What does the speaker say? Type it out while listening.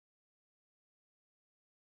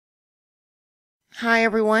Hi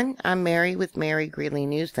everyone, I'm Mary with Mary Greeley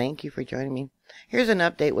News. Thank you for joining me. Here's an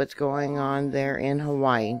update what's going on there in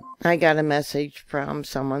Hawaii. I got a message from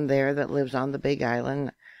someone there that lives on the Big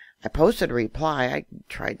Island. I posted a reply. I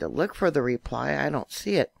tried to look for the reply. I don't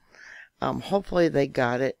see it. Hopefully they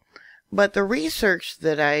got it. But the research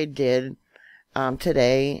that I did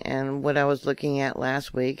today and what I was looking at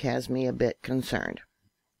last week has me a bit concerned.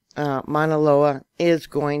 Mauna Loa is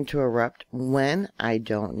going to erupt. When? I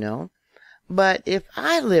don't know. But if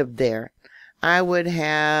I lived there, I would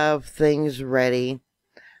have things ready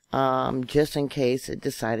just in case it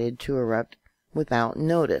decided to erupt without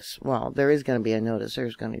notice. Well, there is going to be a notice.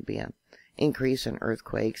 There's going to be an increase in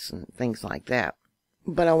earthquakes and things like that.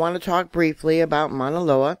 But I want to talk briefly about Mauna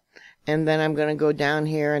Loa, and then I'm going to go down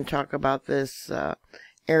here and talk about this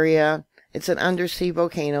area. It's an undersea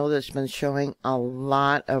volcano that's been showing a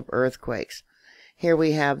lot of earthquakes. Here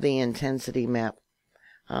we have the intensity map.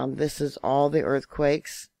 This is all the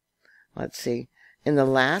earthquakes. Let's see. In the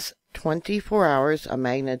last 24 hours, a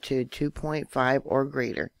magnitude 2.5 or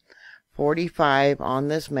greater. 45 on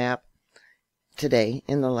this map today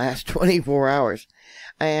in the last 24 hours.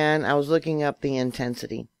 And I was looking up the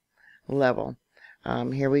intensity level.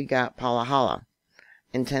 Here we got Palahala.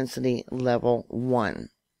 Intensity level 1.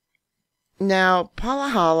 Now,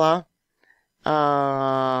 Palahala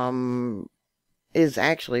is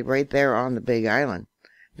actually right there on the Big Island.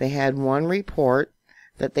 They had one report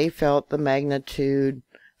that they felt the magnitude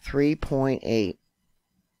 3.8,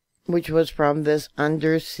 which was from this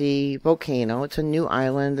undersea volcano. It's a new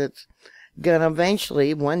island that's going to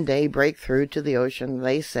eventually one day break through to the ocean,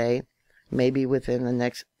 they say, maybe within the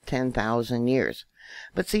next 10,000 years.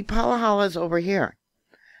 But see, Palahala's over here.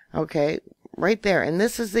 Okay, right there. And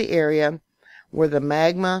this is the area where the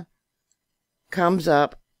magma comes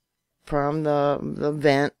up from the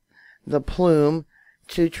vent, the plume,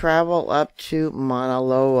 to travel up to Mauna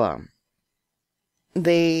Loa.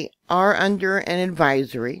 They are under an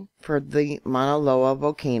advisory for the Mauna Loa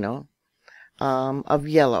Volcano of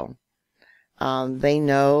yellow. They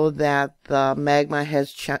know that the magma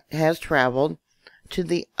has traveled to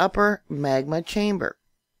the upper magma chamber.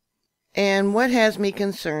 And what has me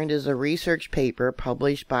concerned is a research paper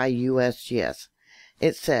published by USGS.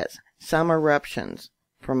 It says some eruptions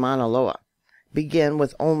from Mauna Loa begin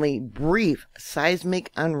with only brief seismic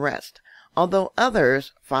unrest, although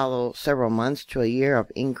others follow several months to a year of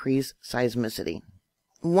increased seismicity.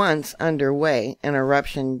 Once underway, an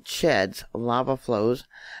eruption sheds lava flows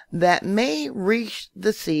that may reach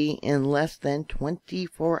the sea in less than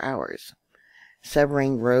 24 hours,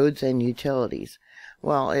 severing roads and utilities.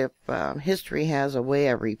 Well, if history has a way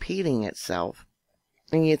of repeating itself,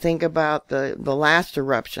 and you think about the last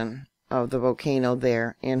eruption of the volcano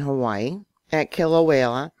there in Hawaii, at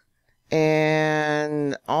Kilauea,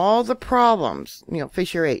 and all the problems,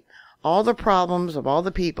 Fissure 8, all the problems of all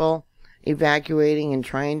the people evacuating and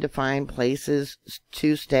trying to find places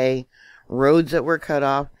to stay, roads that were cut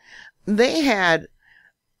off, they had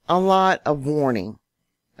a lot of warning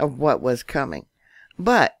of what was coming.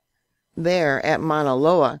 But there at Mauna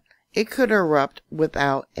Loa, it could erupt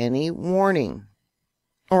without any warning,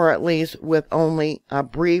 or at least with only a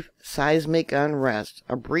brief seismic unrest,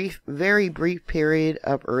 a brief, very brief period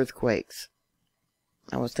of earthquakes.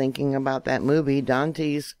 I was thinking about that movie,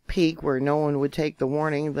 Dante's Peak, where no one would take the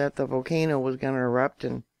warning that the volcano was going to erupt,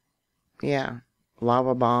 and yeah,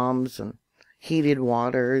 lava bombs and heated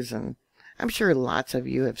waters, and I'm sure lots of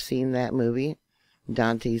you have seen that movie,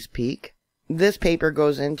 Dante's Peak. This paper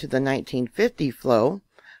goes into the 1950 flow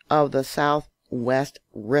of the Southwest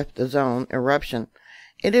Rift Zone eruption.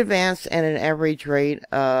 It advanced at an average rate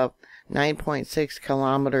of 9.6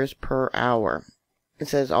 kilometers per hour. It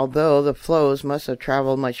says, although the flows must have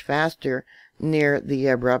traveled much faster near the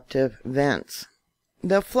eruptive vents.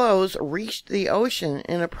 The flows reached the ocean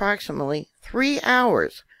in approximately 3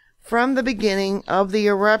 hours from the beginning of the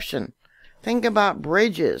eruption. Think about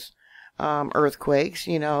bridges, earthquakes,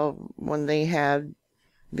 when they had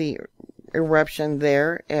the eruption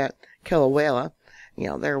there at Kilauea.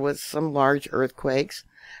 There was some large earthquakes,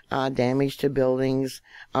 damage to buildings,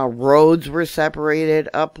 roads were separated,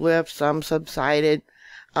 uplift, some subsided.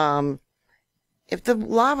 If the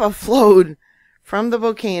lava flowed from the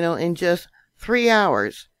volcano in just 3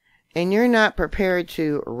 hours, and you're not prepared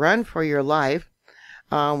to run for your life,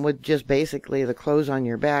 with just basically the clothes on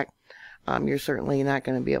your back, you're certainly not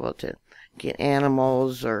going to be able to get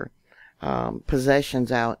animals or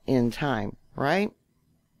possessions out in time, right?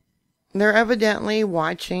 They're evidently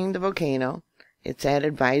watching the volcano. It's at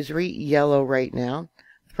advisory yellow right now.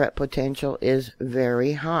 Threat potential is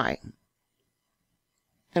very high.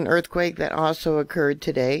 An earthquake that also occurred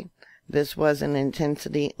today This was an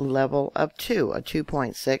intensity level of 2, a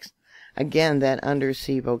 2.6. Again, that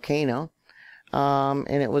undersea volcano. And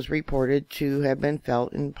it was reported to have been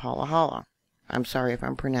felt in Palahala. I'm sorry if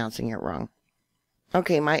I'm pronouncing it wrong.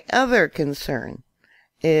 Okay, my other concern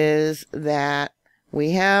is that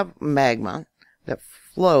we have magma that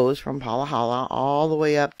flows from Palahala all the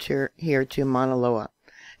way up to here to Mauna Loa.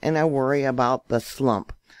 And I worry about the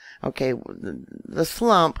slump. Okay, the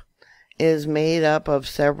slump is made up of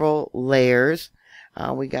several layers.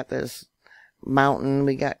 We got this mountain,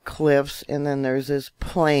 we got cliffs, and then there's this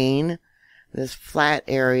plain, this flat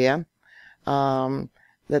area,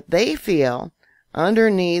 that they feel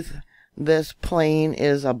underneath this plain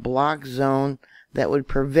is a block zone that would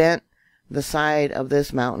prevent the side of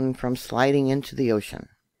this mountain from sliding into the ocean.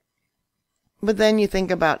 But then you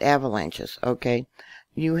think about avalanches, okay?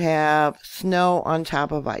 You have snow on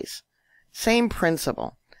top of ice. Same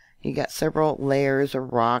principle. You got several layers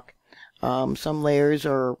of rock. Some layers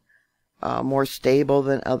are more stable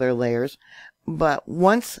than other layers. But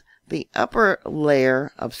once the upper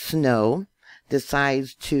layer of snow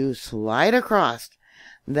decides to slide across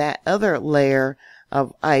that other layer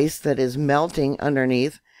of ice that is melting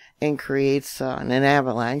underneath and creates an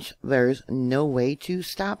avalanche, there's no way to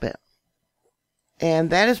stop it.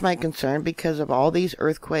 And that is my concern because of all these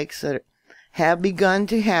earthquakes that have begun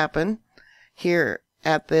to happen here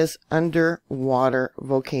at this underwater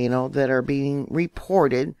volcano that are being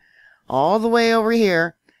reported all the way over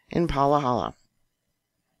here in Palahala.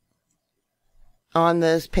 On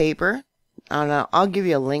this paper, I'll give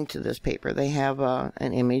you a link to this paper. They have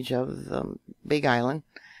an image of the Big Island.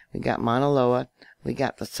 We got Mauna Loa. We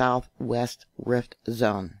got the Southwest Rift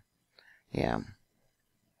Zone. Yeah.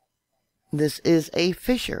 This is a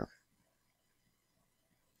fissure.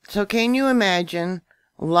 So can you imagine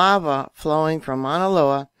lava flowing from Mauna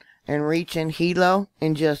Loa and reaching Hilo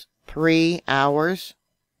in just 3 hours?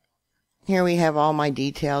 Here we have all my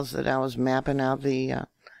details that I was mapping out the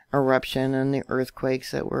eruption and the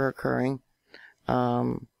earthquakes that were occurring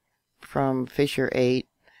from Fissure 8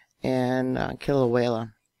 and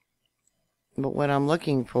Kilauea. But what I'm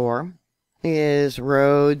looking for is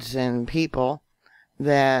roads and people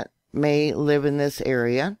that may live in this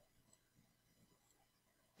area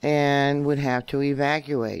and would have to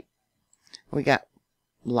evacuate. We got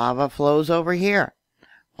lava flows over here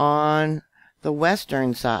on the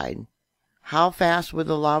western side. How fast would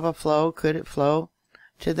the lava flow? Could it flow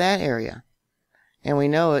to that area? And we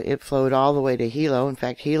know it flowed all the way to Hilo. In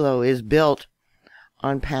fact, Hilo is built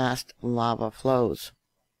on past lava flows.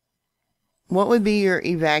 What would be your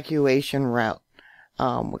evacuation route?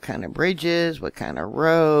 What kind of bridges? What kind of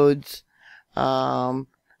roads?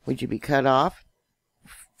 Would you be cut off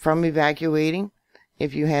from evacuating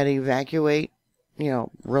if you had to evacuate,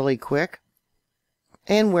 really quick?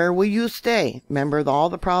 And where will you stay? Remember all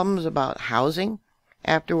the problems about housing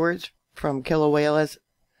afterwards from Kilauea's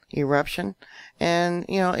eruption? And,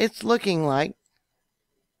 it's looking like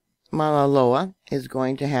Mauna Loa is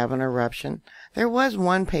going to have an eruption. There was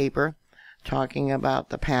one paper talking about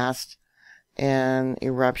the past and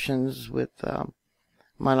eruptions with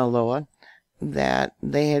Mauna Loa, that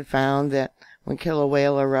they had found that when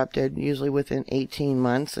Kilauea erupted, usually within 18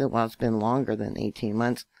 months, well, it's been longer than 18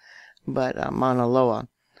 months, but Mauna Loa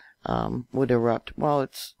would erupt. Well,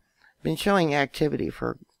 it's been showing activity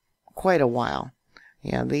for quite a while.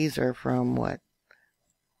 Yeah, these are from what?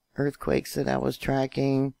 Earthquakes that I was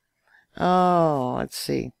tracking. Oh, let's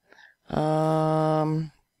see.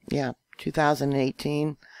 Yeah,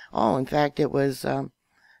 2018. Oh, in fact, it was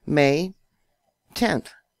May 10th.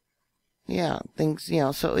 Yeah, things,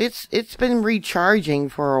 so it's been recharging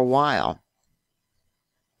for a while.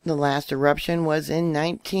 The last eruption was in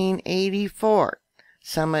 1984.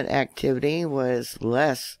 Summit activity was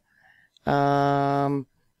less than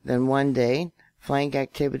 1 day. Flank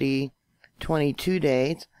activity, 22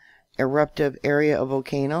 days. Eruptive area of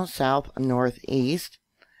volcano, south-northeast.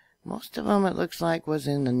 Most of them, it looks like, was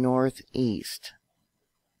in the northeast.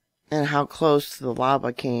 And how close the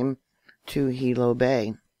lava came to Hilo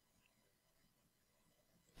Bay.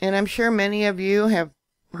 And I'm sure many of you have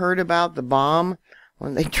heard about the bomb,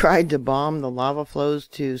 when they tried to bomb the lava flows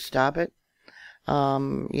to stop it.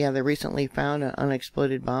 Yeah, they recently found an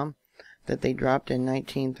unexploded bomb that they dropped in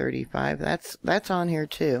 1935. That's on here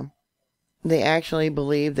too. They actually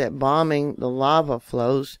believed that bombing the lava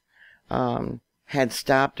flows had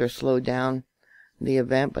stopped or slowed down the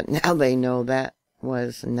event, but now they know that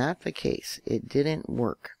was not the case. It didn't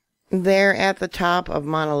work. There at the top of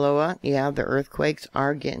Mauna Loa, yeah, the earthquakes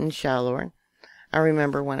are getting shallower. I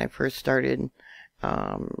remember when I first started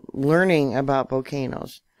learning about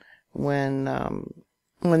volcanoes, when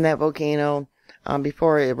when that volcano,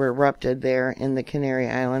 before it erupted there in the Canary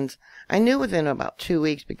Islands. I knew within about 2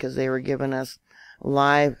 weeks because they were giving us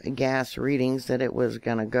live gas readings that it was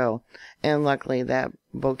going to go. And luckily that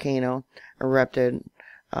volcano erupted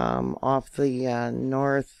off the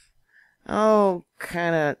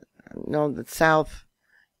the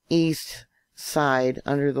southeast side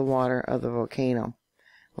under the water of the volcano.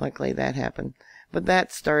 Luckily that happened. But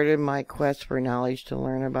that started my quest for knowledge to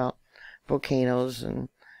learn about volcanoes and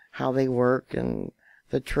how they work and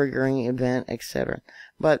the triggering event, etc.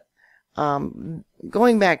 But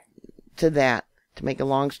going back to that, to make a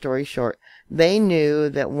long story short, they knew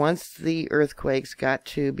that once the earthquakes got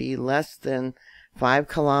to be less than 5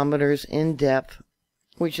 kilometers in depth,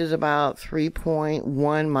 which is about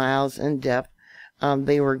 3.1 miles in depth,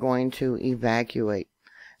 they were going to evacuate.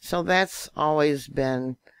 So that's always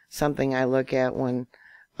been something I look at when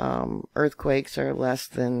earthquakes are less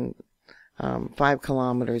than 5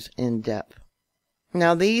 kilometers in depth.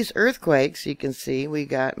 Now these earthquakes, you can see we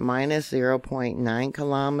got minus 0.9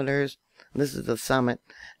 kilometers. This is the summit.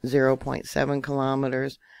 0.7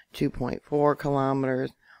 kilometers, 2.4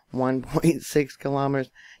 kilometers, 1.6 kilometers.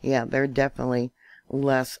 Yeah, they're definitely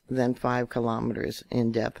less than 5 kilometers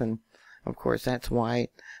in depth. And of course, that's why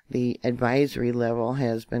the advisory level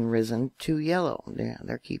has been risen to yellow. Yeah,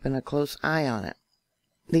 they're keeping a close eye on it.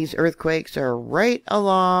 These earthquakes are right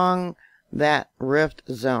along that rift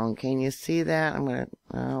zone. Can you see that?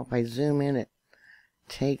 If I zoom in, it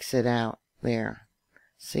takes it out there.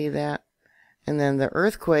 See that? And then the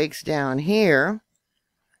earthquakes down here,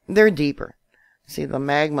 they're deeper. See the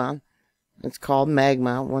magma? It's called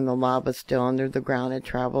magma. When the lava's still under the ground, it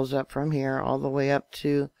travels up from here all the way up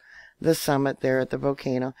to the summit there at the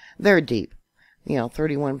volcano. They're deep.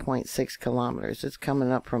 31.6 kilometers. It's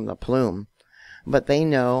coming up from the plume. But they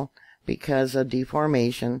know, because of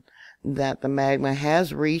deformation, that the magma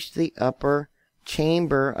has reached the upper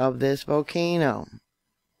chamber of this volcano.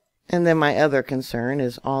 And then my other concern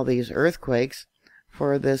is all these earthquakes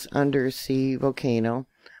for this undersea volcano,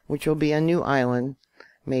 which will be a new island,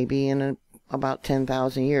 maybe in about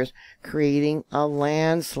 10,000 years, creating a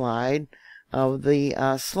landslide of the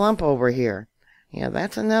slump over here. Yeah,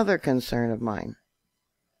 that's another concern of mine.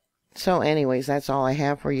 So anyways, that's all I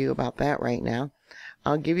have for you about that right now.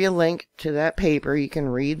 I'll give you a link to that paper. You can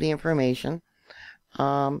read the information.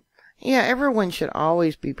 Yeah, everyone should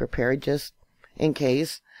always be prepared just in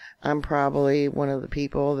case. I'm probably one of the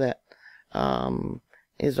people that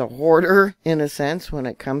is a hoarder in a sense when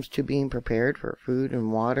it comes to being prepared for food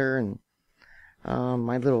and water and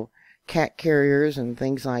my little cat carriers and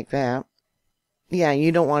things like that. Yeah,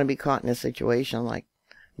 you don't want to be caught in a situation like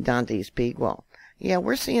Dante's Peak. Well, yeah,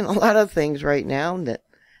 we're seeing a lot of things right now that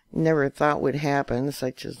never thought would happen,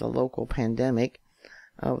 such as the local pandemic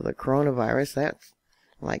of the coronavirus. That's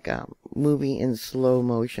like a movie in slow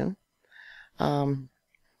motion.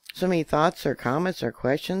 So many thoughts or comments or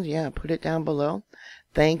questions, yeah, put it down below.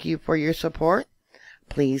 Thank you for your support.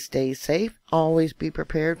 Please stay safe. Always be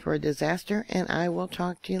prepared for a disaster, and I will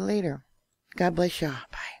talk to you later. God bless y'all.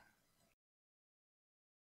 Bye.